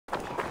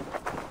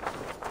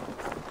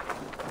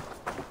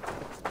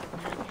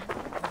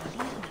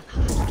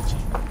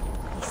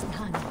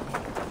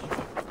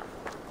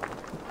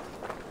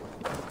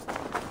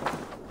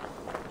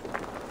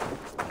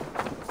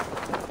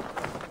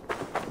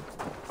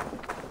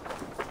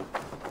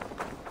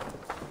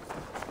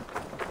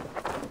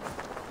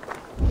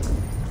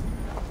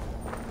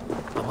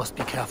Must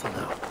be careful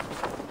now.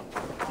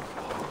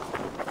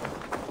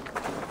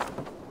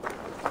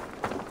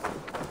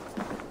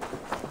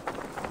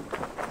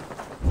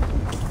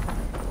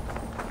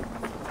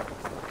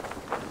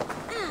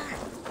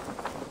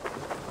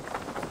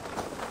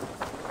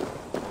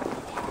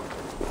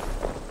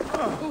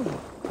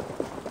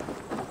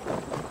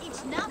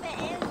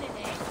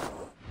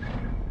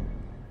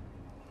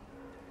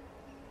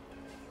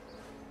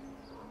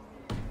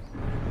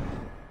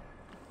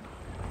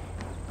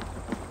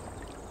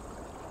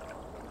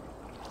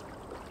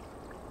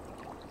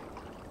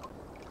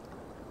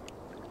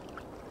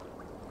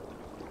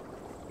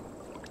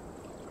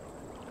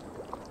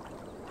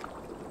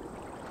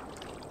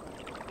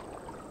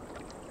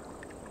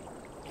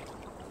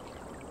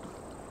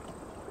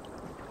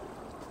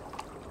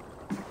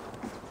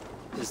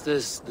 Is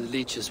this the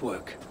leech's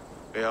work?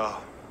 Yeah.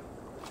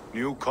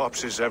 New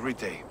corpses every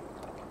day.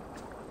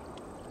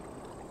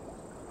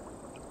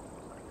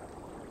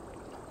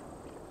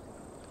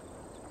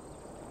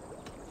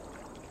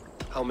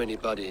 How many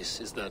bodies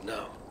is that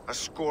now? A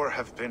score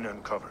have been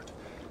uncovered.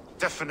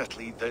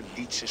 Definitely the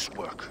leech's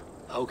work.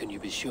 How can you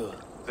be sure?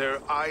 Their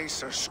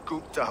eyes are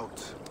scooped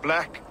out.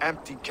 Black,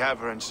 empty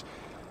caverns.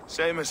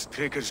 Same as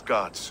Trigger's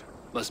gods.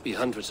 Must be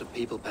hundreds of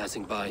people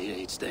passing by here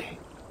each day.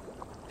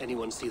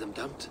 Anyone see them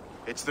dumped?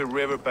 It's the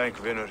riverbank,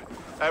 Vinner.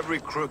 Every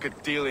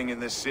crooked dealing in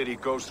this city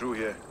goes through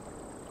here.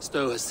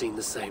 Stowe has seen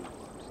the same.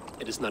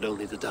 It is not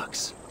only the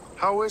ducks.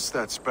 How is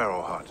that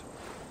Sparrowheart?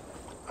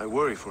 I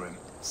worry for him.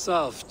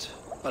 Soft,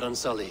 but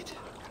unsullied.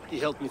 He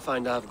helped me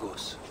find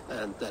Avgos,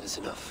 and that is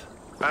enough.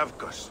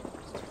 Avgos.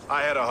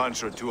 I had a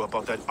hunch or two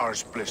about that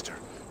arse blister.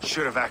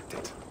 Should have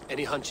acted.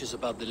 Any hunches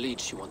about the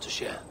leech you want to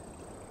share?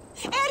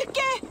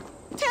 Erke!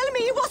 Tell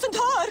me it wasn't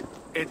her!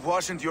 It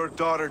wasn't your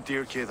daughter,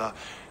 dear Kida.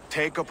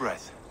 Take a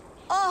breath.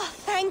 Oh,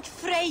 thank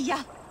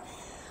Freya.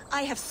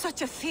 I have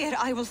such a fear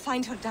I will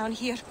find her down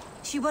here.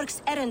 She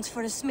works errands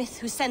for a smith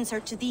who sends her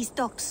to these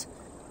docks.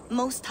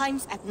 Most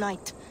times at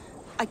night.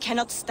 I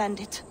cannot stand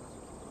it.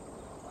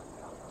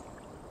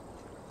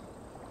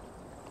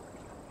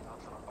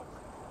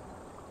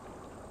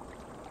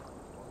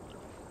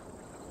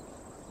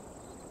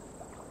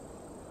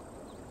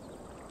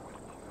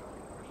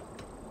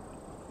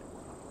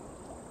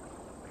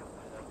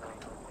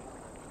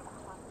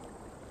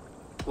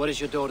 What is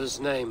your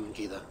daughter's name,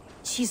 Gyda?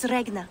 She's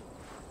Regna,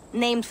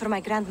 named for my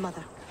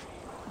grandmother.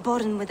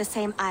 Born with the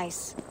same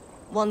eyes.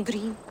 One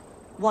green,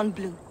 one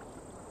blue.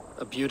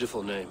 A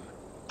beautiful name.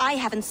 I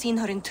haven't seen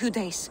her in 2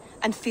 days,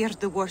 and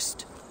feared the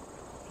worst.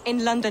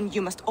 In London,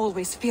 you must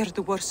always fear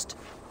the worst.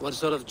 What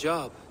sort of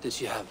job did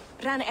she have?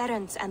 Ran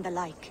errands and the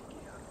like.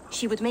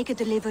 She would make a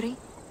delivery,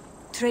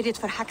 trade it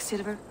for hack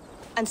silver,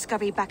 and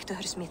scurry back to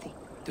her smithy.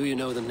 Do you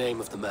know the name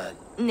of the man?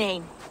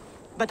 Name,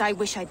 but I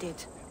wish I did.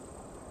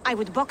 I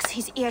would box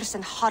his ears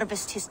and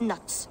harvest his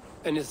nuts.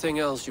 Anything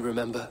else you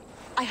remember?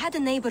 I had a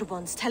neighbor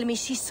once tell me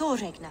she saw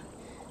Regna,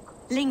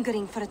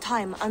 lingering for a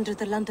time under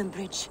the London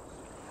Bridge.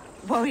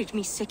 Worried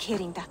me sick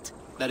hearing that.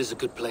 That is a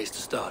good place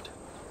to start.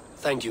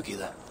 Thank you,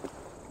 Gyda.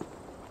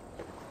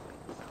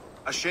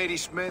 A shady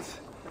smith,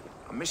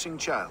 a missing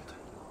child.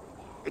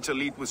 It's a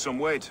lead with some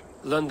weight.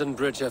 London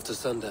Bridge after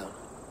sundown.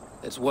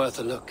 It's worth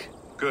a look.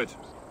 Good.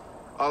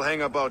 I'll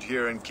hang about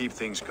here and keep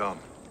things calm.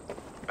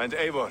 And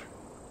Eivor,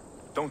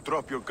 don't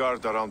drop your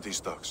guard around these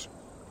docks.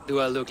 Do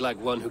I look like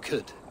one who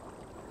could?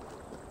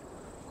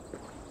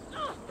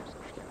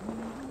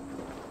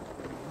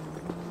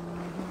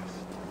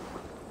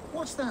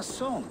 What's that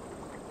song?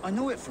 I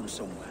know it from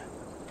somewhere.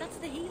 That's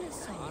the healer's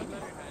song.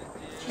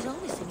 She's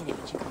always singing it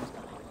when she comes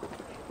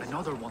by.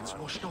 Another one's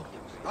washed up.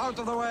 Out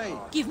of the way!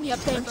 Give me a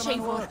bench,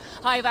 Eivor.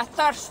 I've a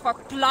thirst for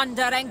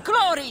plunder and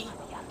glory!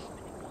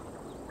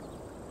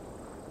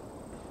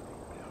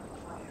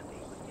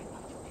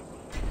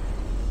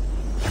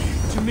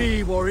 To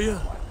me,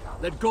 warrior,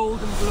 let gold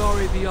and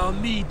glory be our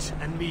meat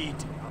and mead.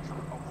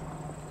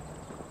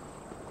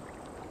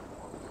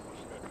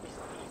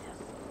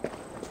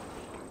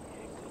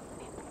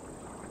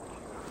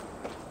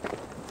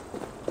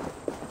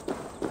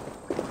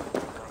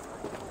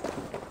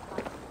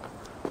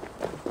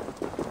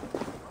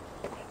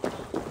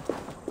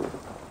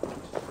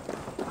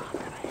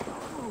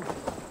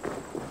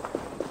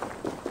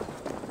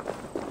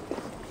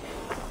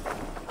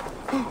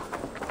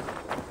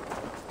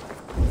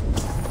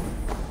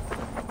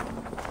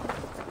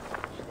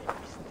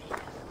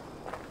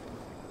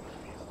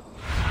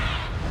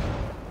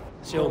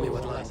 Show me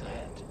what lies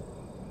ahead.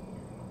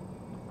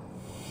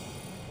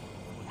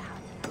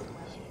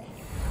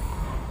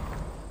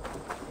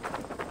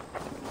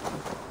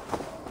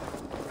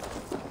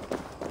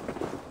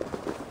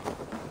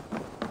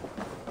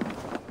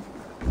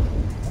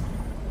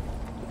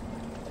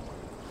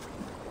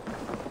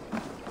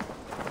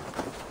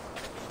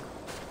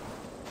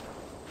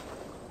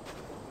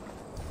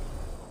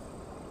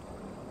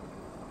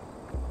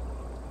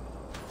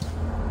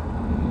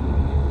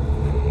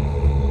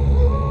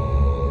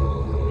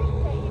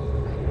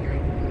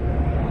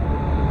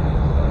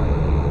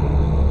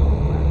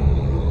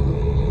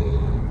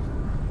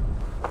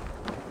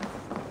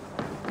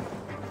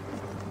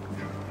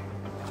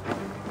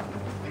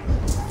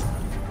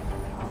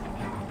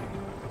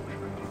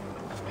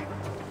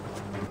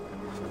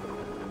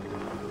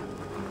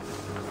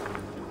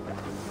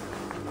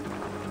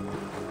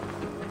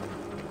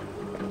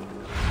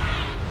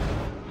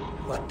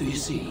 do you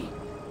see?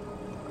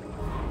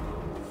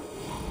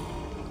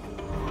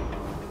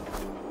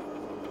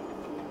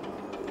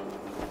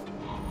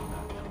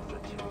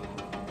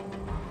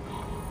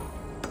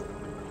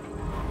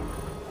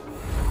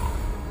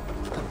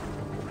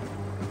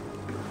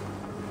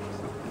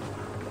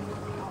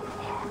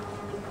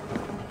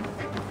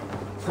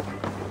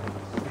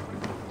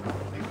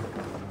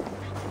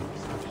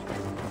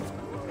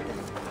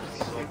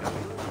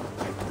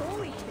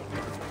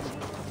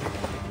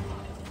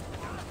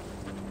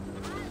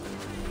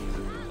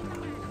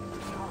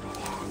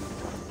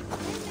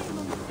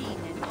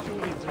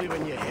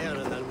 When your hair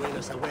and then win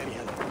us a wedding.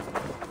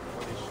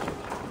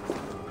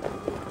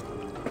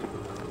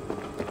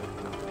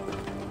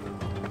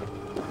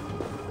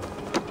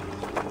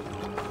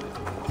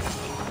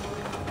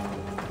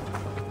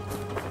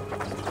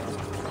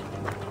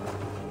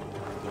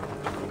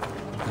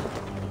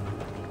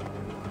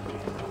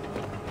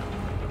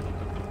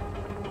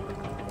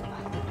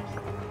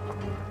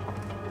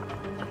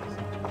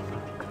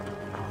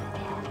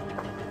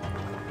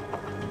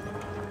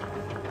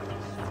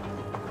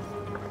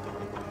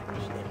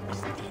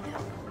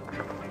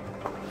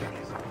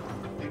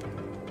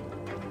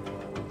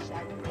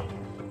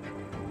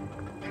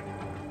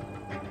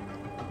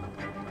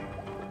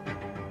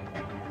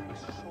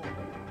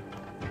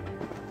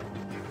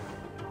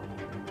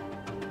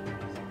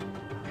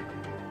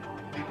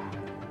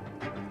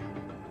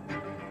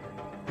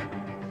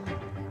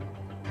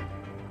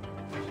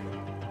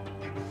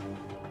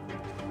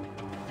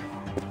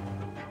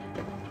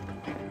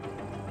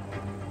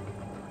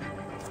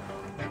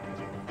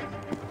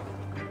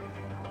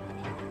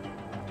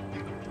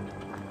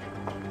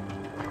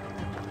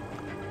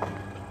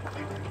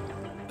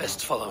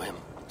 Best follow him,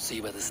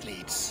 see where this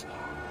leads.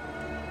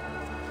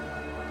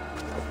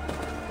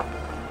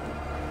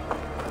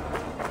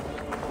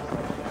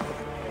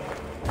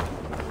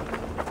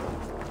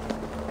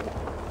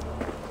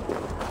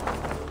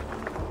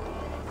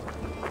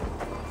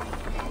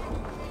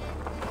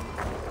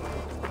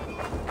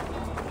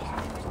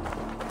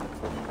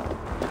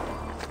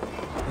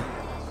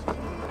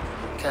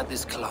 Can't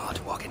this clod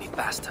walk any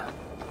faster?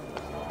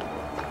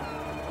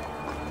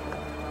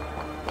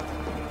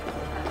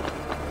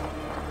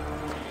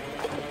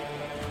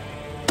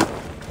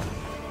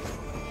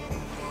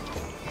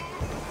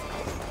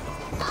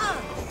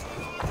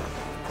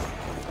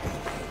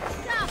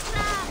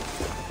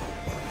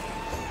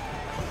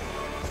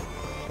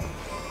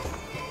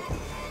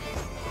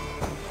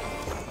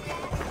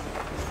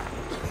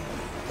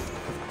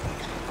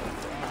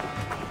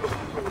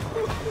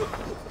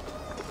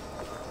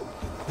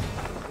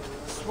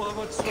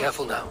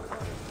 Careful now.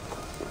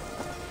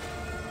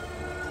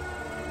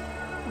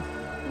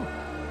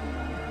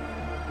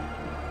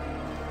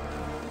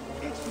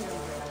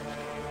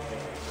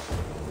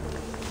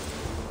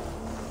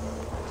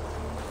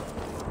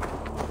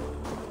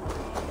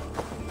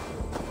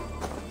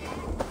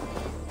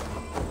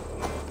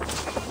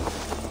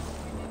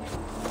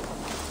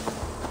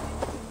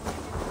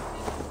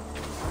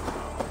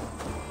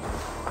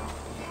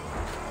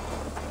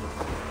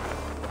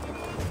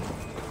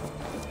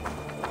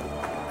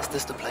 Is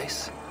this the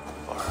place?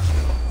 Or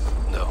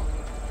no?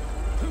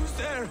 Who's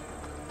there?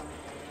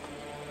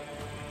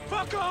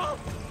 Fuck off!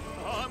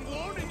 I'm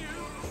warning you.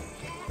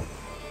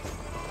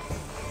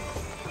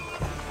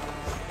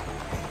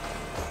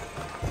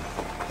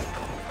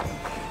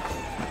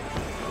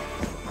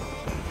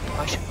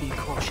 I should be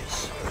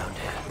cautious around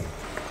here.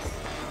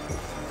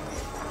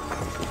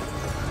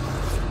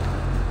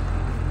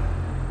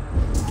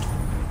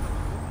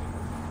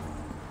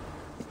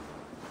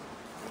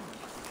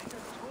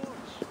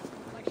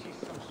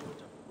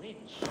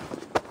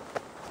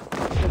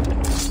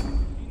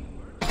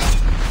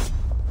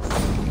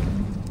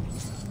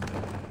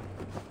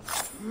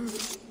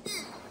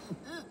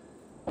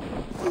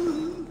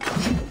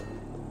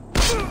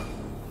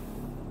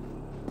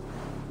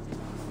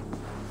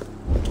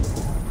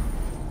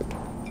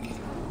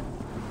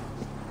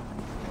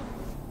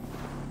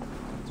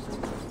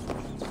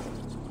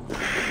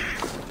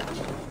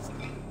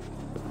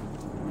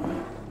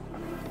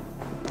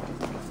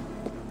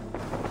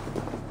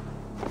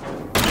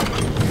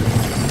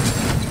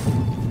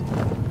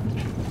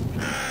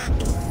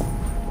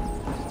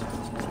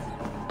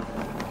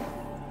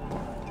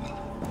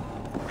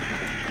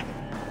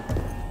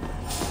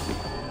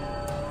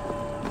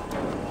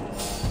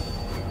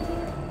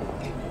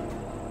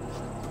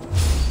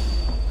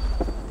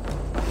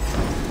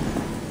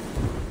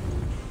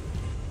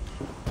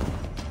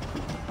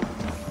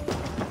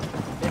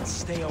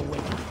 Stay away.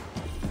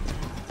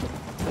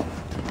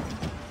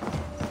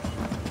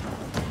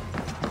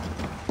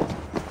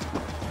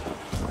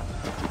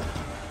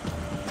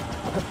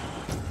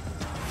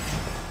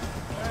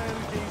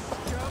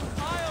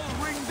 I'll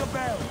ring the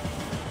bell.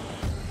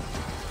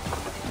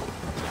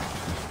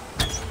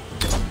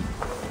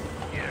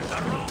 Here's a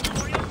roll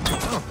for you.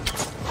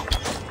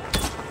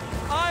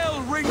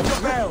 I'll ring the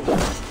bell.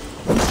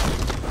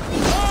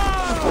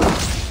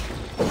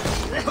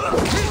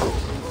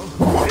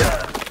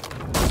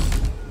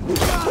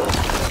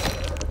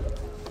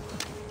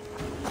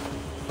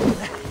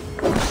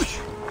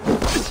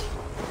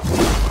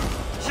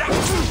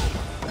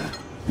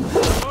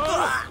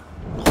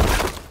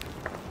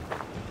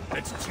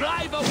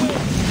 I've a win!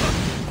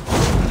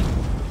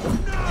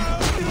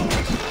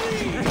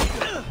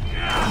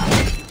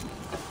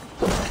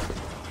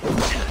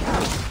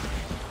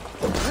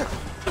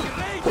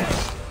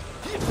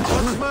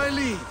 What's my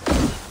lead?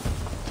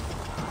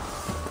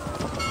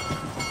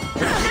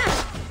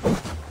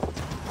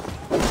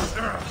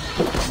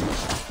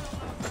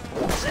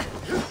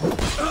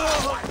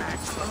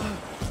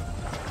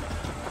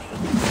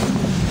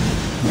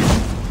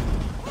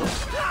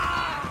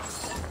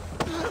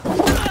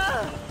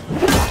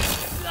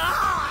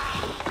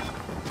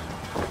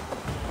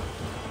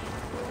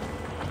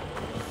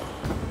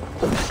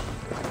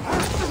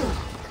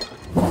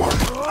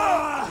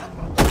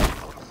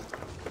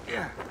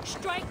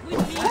 Strike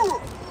with me!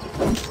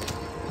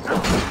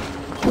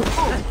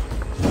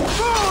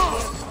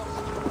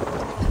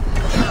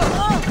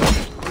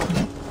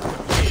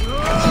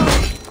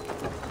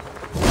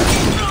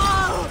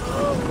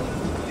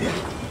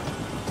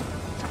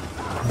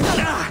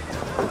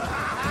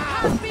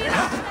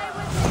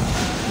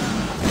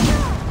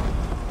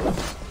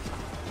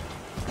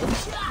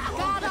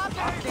 Guard up!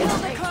 Kill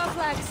the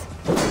crowflags!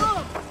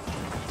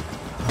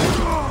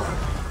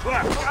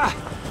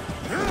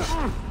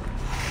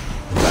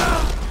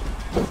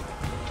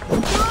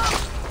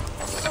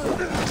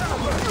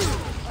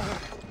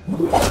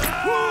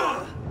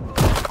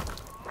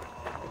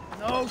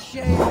 No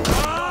shame.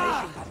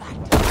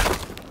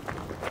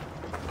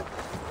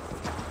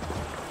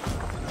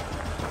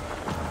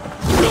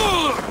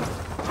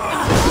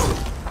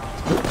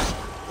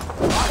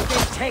 I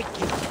can take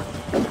you.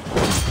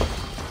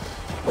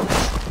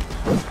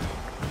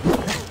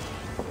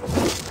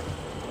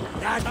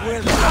 That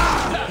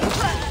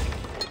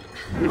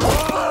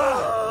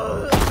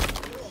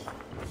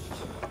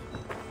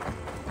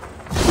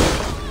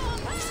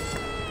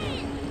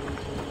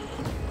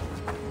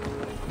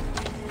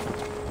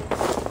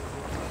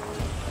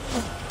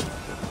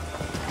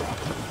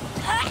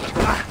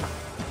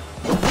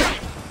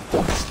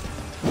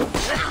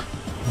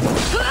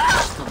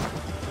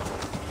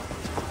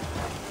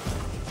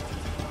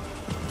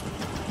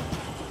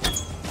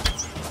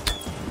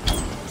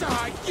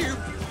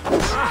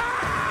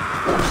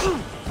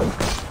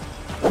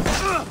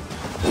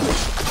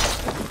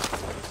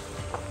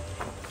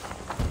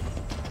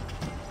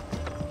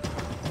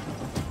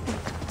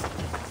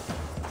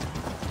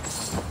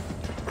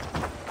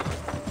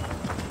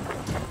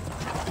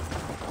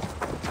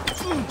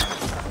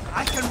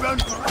I can run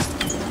for it.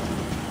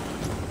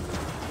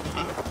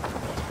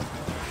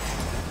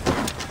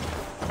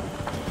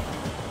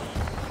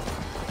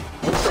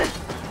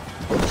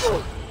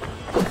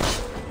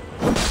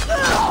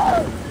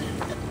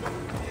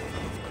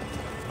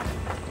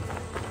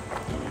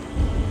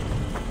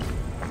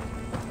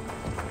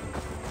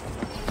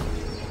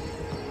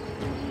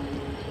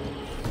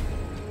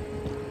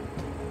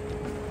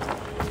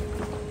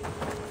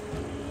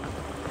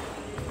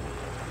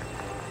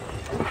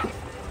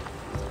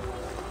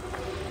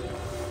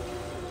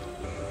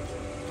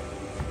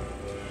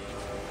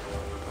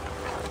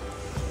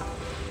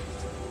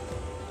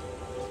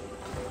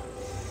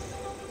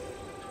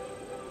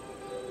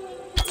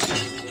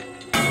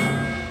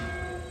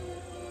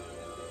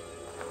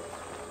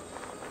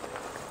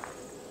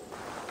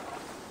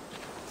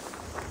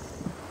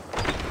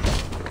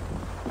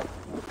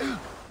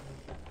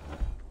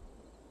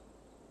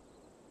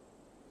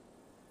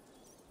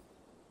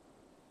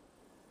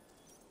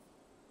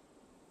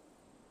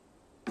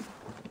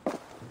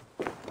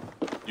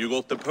 You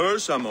got the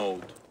purse I'm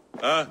owed.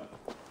 Huh?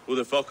 Who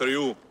the fuck are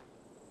you?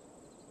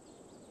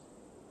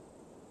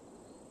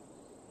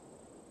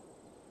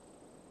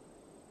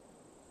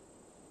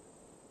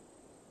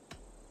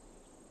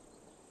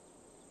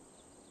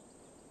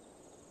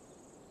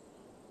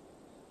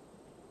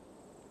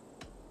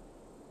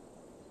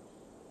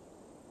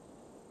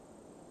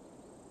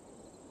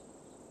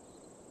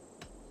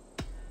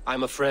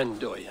 I'm a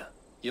friend, Oya.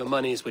 Your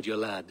money's with your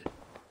lad.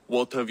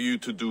 What have you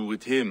to do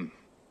with him?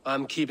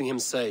 I'm keeping him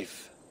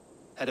safe.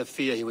 Had a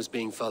fear he was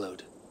being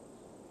followed.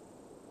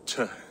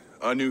 Tch,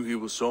 I knew he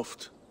was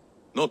soft.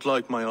 Not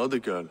like my other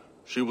girl.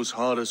 She was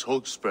hard as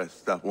hog's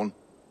breath, that one.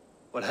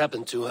 What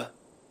happened to her?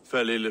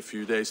 Fell ill a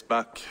few days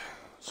back.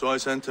 So I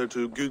sent her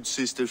to good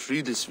Sister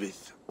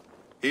Frideswith.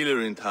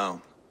 Healer in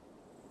town.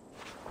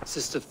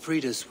 Sister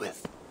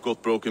Frideswith.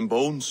 Got broken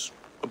bones,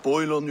 a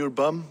boil on your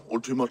bum, or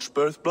too much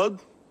birth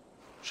blood?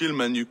 She'll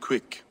mend you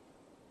quick.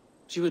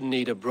 She would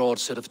need a broad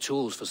set of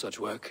tools for such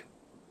work.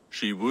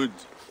 She would,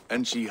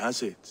 and she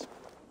has it.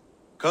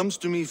 Comes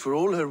to me for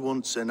all her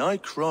wants, and I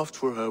craft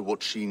for her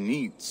what she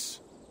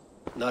needs.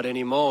 Not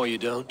anymore, you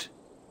don't.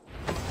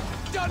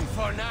 Done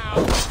for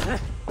now!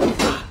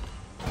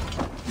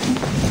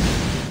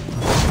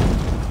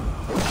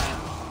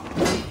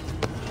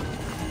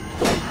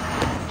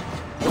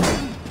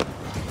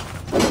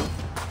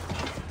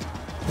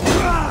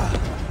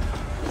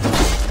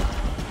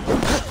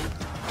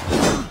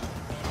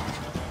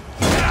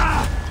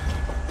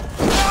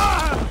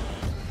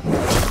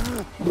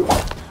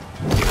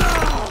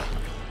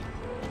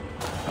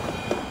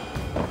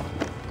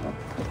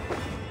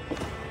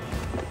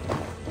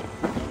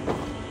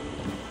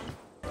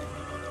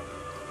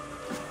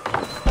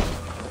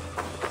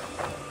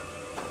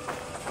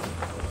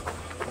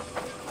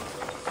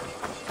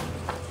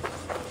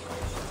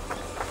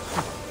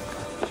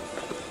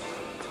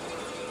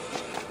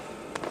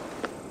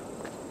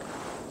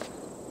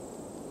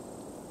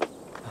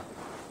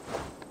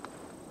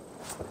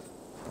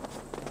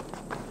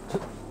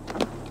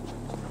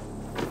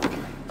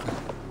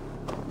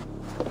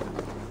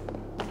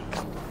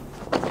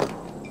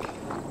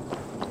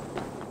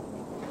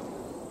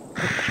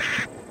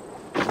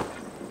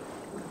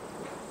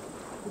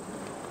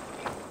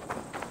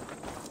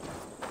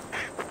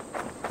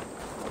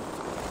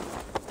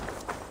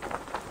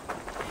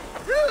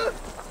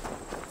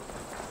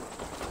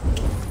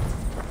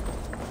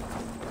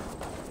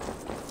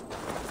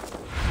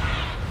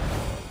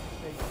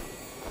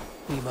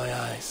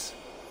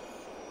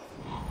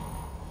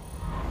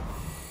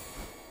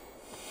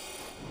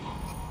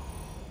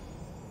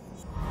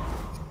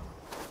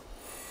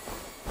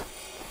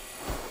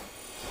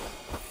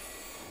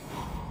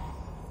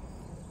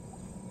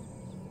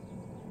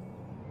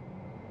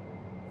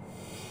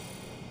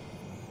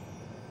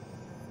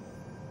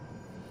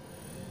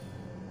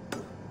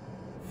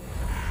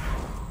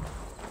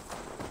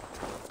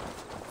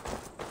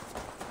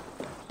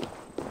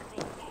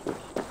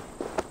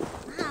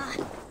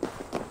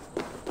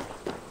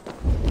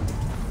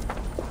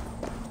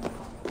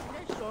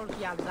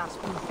 aldas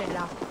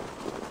bufela.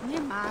 Ni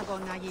mago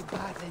na I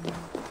baden.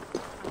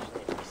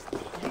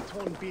 It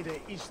won't be the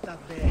Istad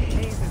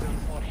behaving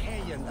for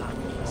Hayen that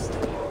east.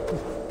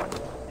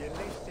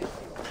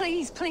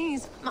 Please,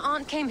 please. My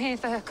aunt came here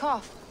for her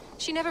cough.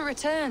 She never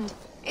returned.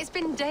 It's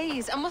been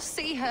days. I must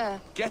see her.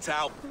 Get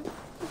out!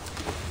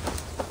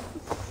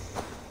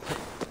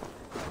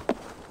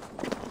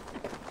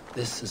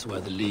 This is where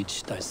the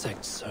leech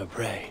dissects her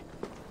prey.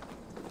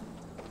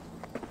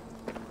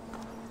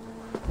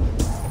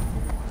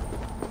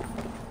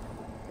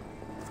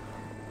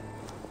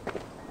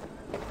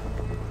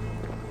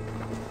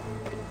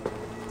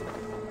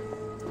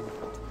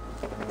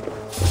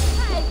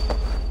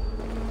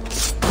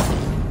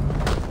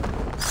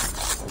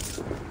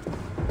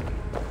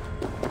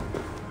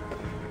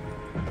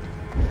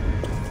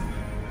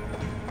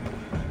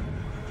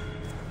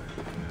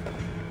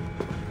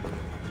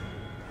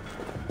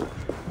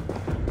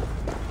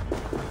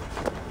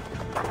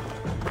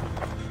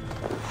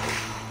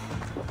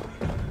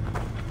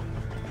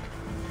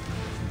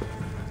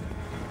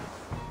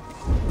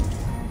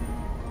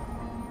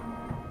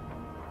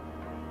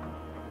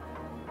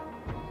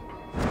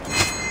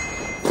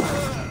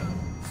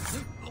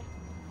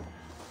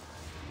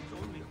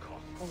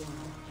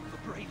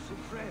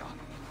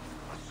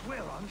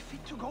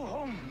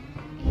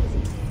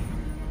 Easy,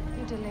 dear.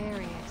 You're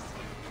delirious.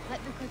 Let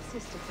the good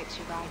sister fix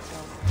your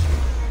vitals.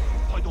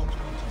 I don't want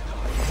to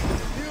die.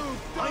 You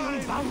die,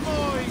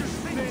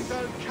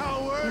 little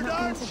coward, You're not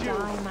going aren't to you?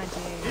 die, my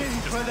dear. In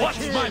for the Watch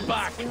kill. my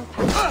back! We'll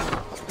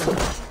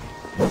pass.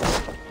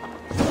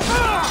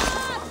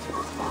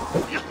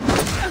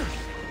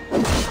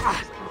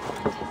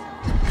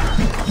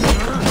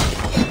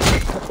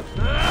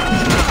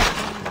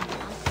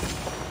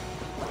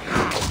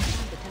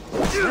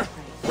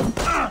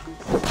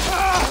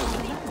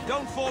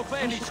 Don't fall for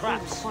any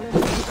traps! Follow the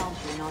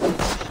example in our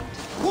devotion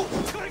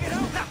to Gotta get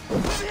out now!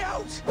 Let me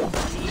out!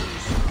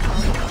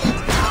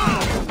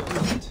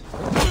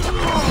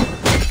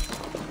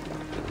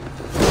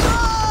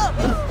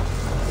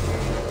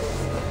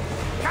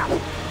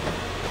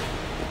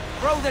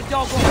 Throw the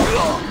dog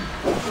off!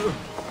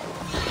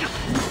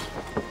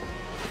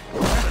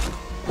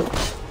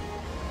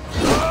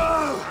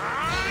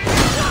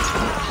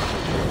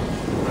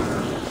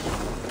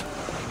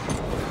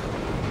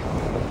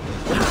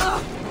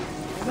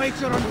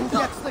 Waiter on who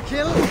gets the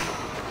kill?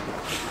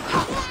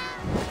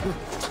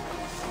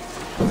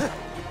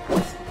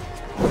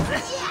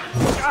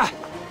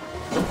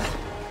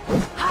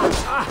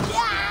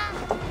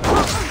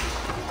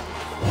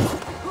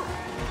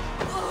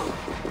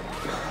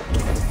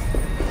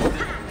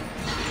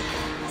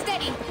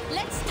 Steady.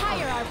 Let's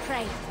tire our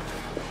prey.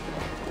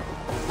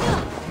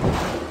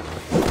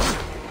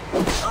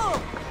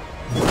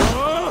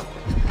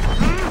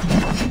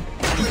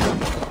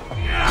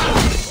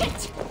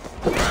 Shit!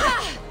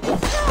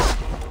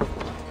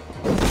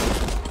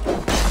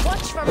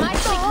 Watch for my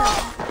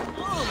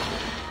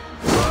signal.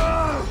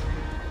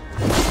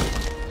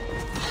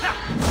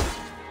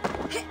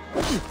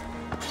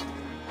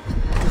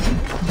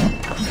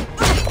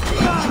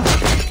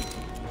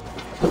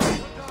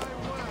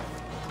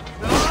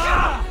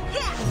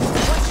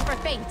 Watch for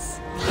feints.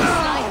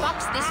 Slide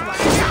box this one.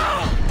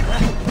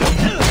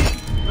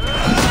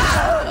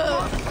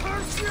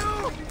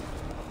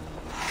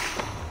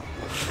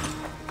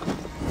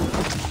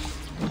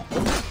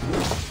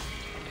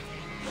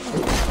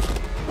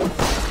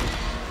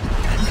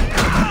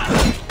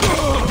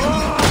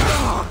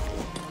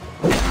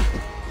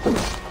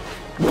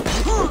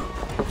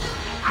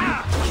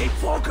 Keep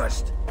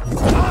focused!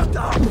 Hold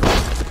up!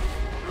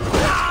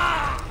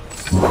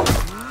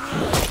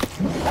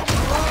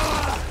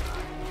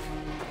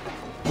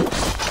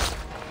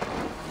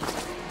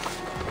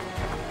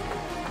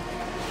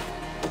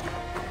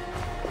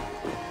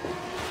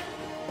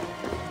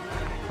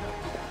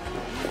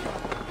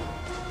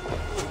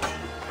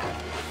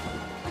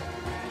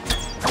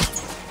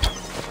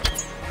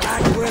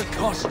 That will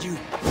cost you.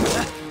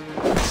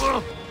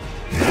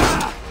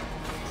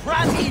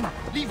 Cram in!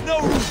 Leave no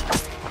room!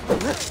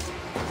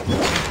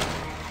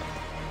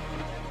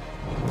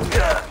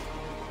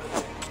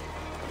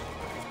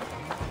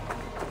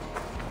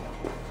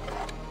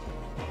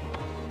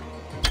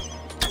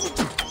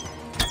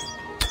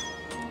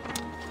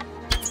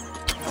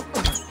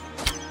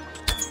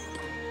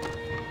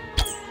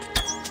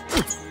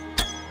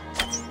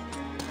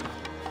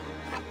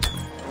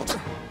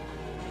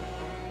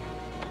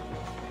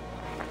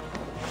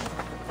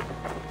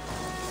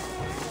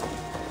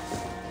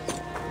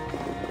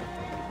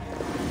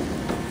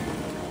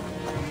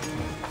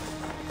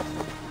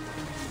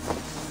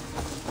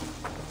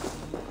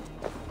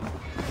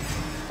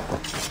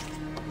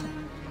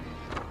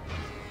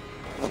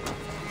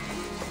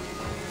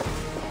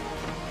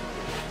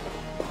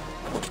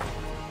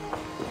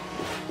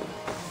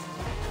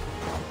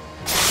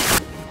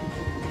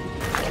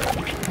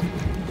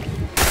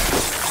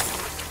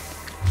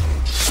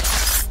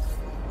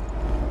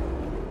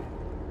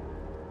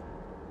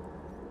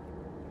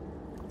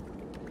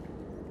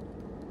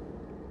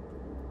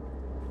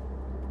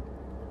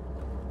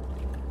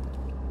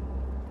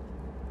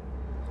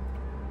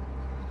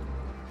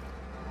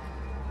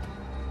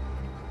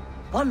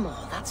 One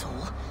more, that's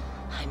all.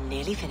 I'm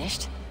nearly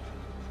finished.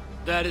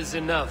 That is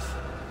enough.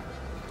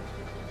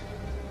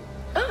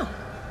 Oh,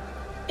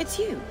 it's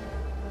you.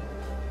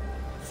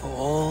 For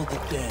all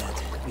the dead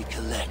we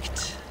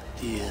collect,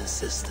 dear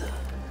sister,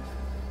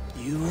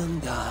 you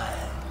and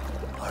I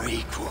are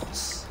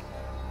equals.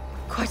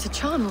 Quite a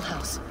charnel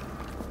house.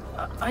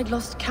 I'd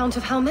lost count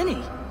of how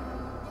many.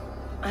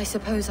 I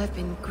suppose I've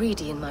been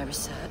greedy in my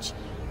research,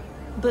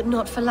 but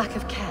not for lack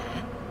of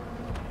care.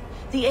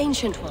 The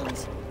Ancient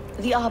Ones,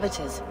 the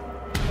Arbiters,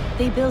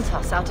 they built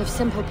us out of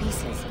simple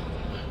pieces.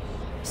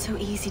 So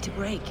easy to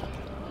break,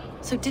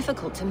 so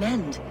difficult to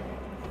mend.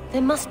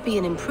 There must be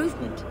an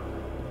improvement.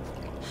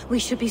 We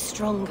should be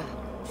stronger,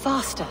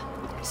 faster,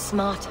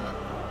 smarter.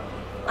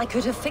 I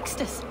could have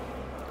fixed us.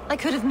 I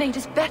could have made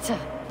us better.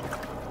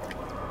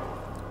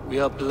 We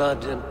are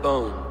blood and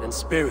bone and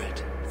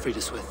spirit,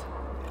 Friedaswith.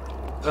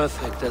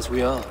 Perfect as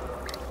we are.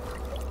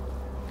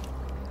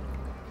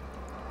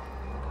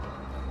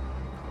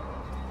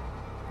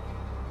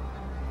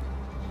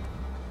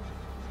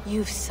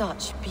 You've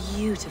such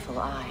beautiful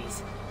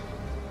eyes.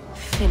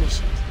 Finish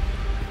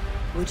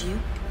it, would you?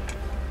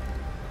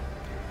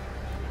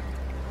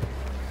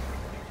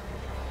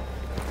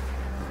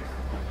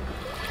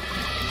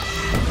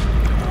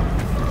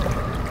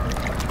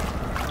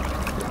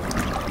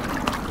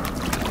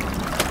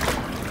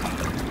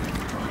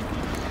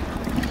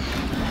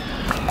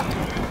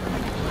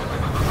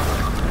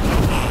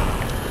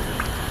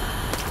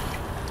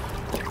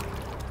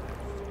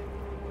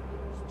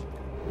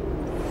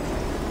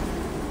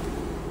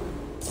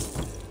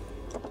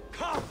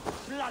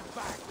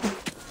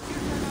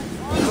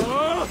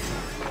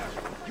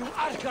 You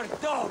Archer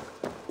dog!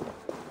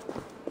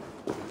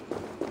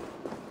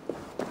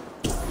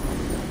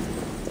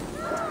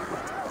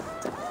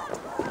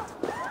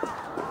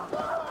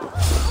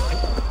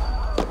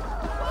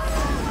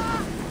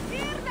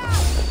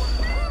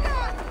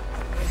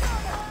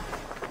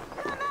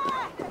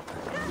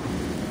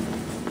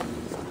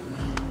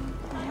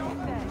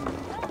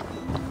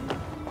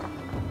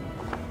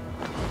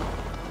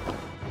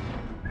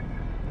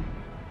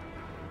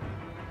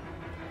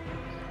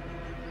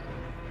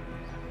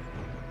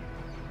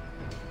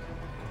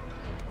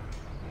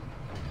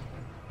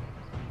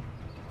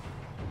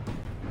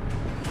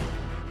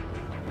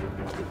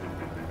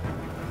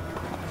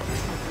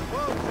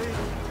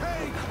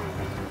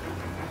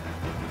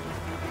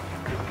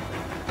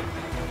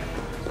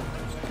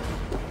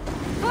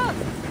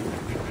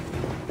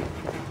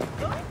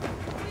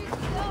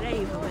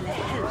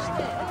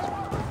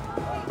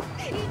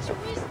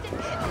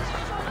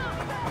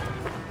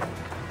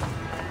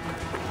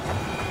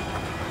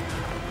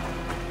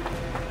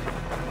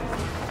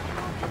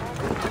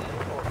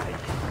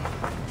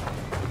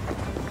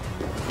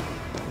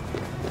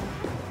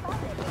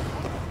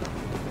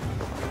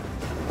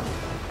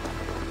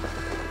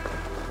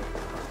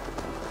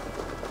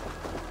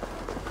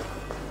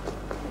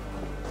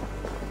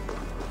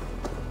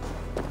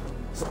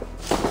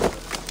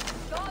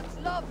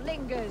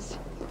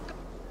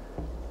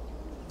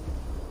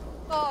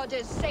 God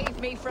has saved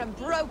me from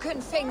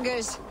broken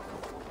fingers.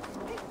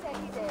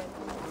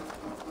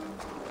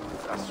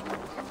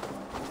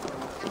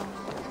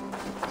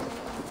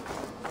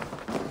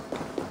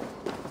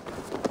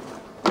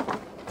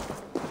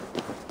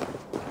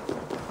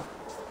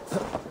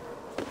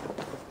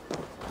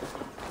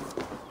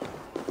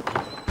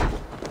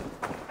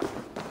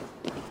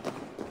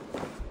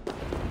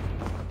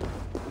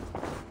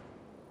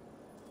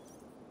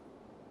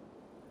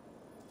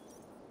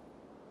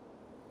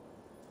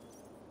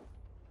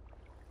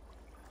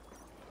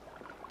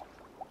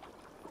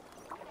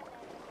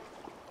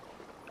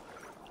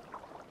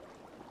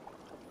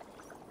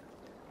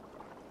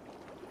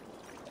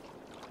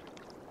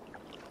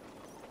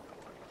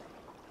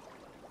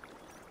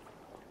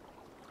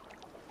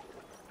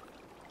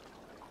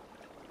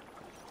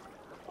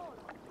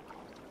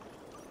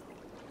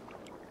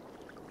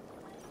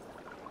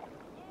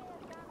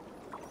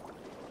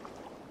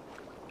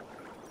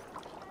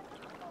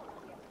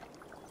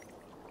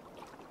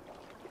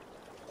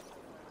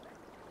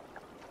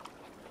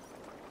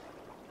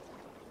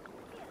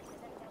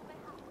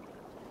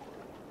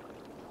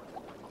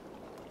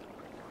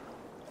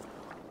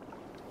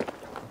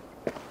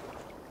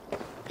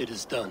 It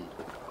is done.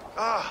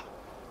 Ah!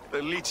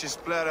 The leech is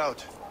bled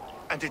out.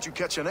 And did you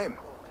catch her name?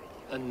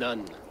 A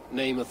nun,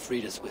 name of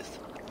Friedaswith.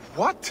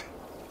 What?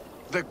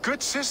 The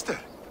good sister?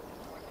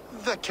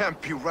 That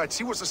can't be right.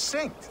 She was a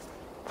saint.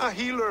 A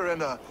healer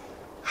and a...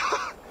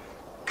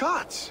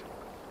 Gods!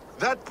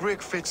 That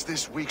brick fits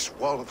this week's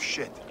wall of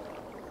shit.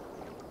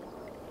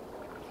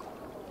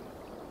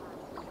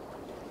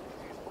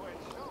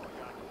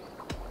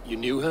 You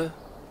knew her?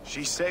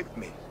 She saved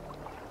me.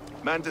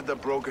 Mended the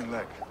broken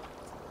leg.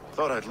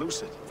 Thought I'd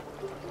lose it.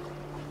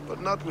 But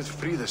not with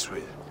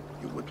Friedaswith.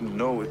 You wouldn't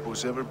know it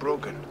was ever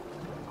broken.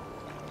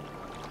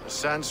 The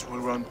sands will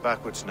run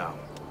backwards now.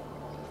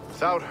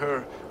 Without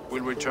her,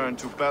 we'll return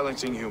to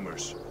balancing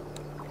humors.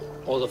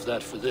 All of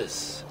that for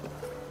this.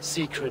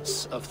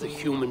 Secrets of the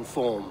human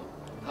form.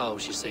 How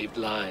she saved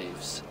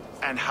lives.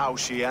 And how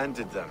she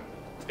ended them.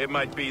 It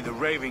might be the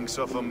ravings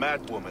of a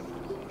madwoman.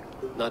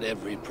 Not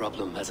every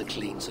problem has a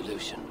clean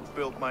solution.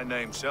 Built my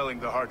name selling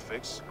the heart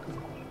fix.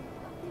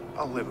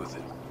 I'll live with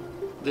it.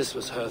 This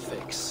was her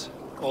fix.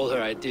 All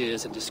her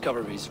ideas and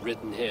discoveries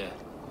written here.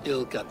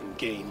 Ill-gotten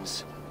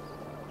gains.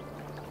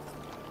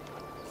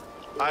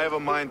 I have a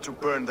mind to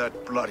burn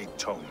that bloody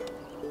tome.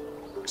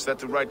 Is that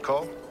the right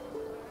call?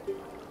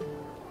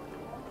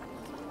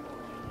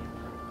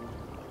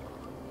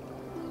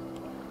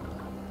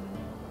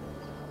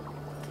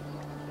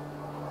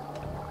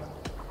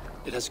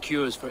 It has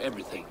cures for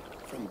everything,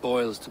 from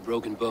boils to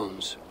broken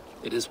bones.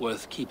 It is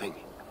worth keeping.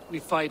 We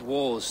fight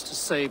wars to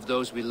save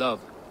those we love,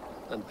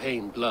 and pay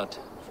in blood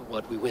for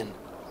what we win.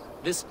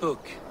 This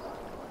book,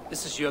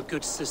 this is your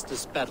good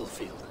sister's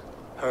battlefield.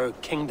 Her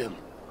kingdom.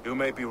 You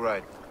may be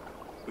right.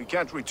 We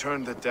can't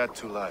return the dead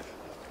to life.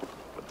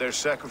 But their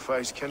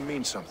sacrifice can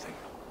mean something.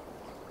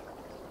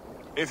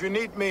 If you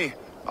need me,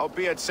 I'll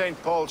be at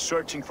St. Paul's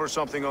searching for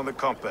something on the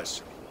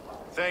compass.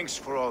 Thanks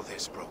for all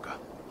this, Broka.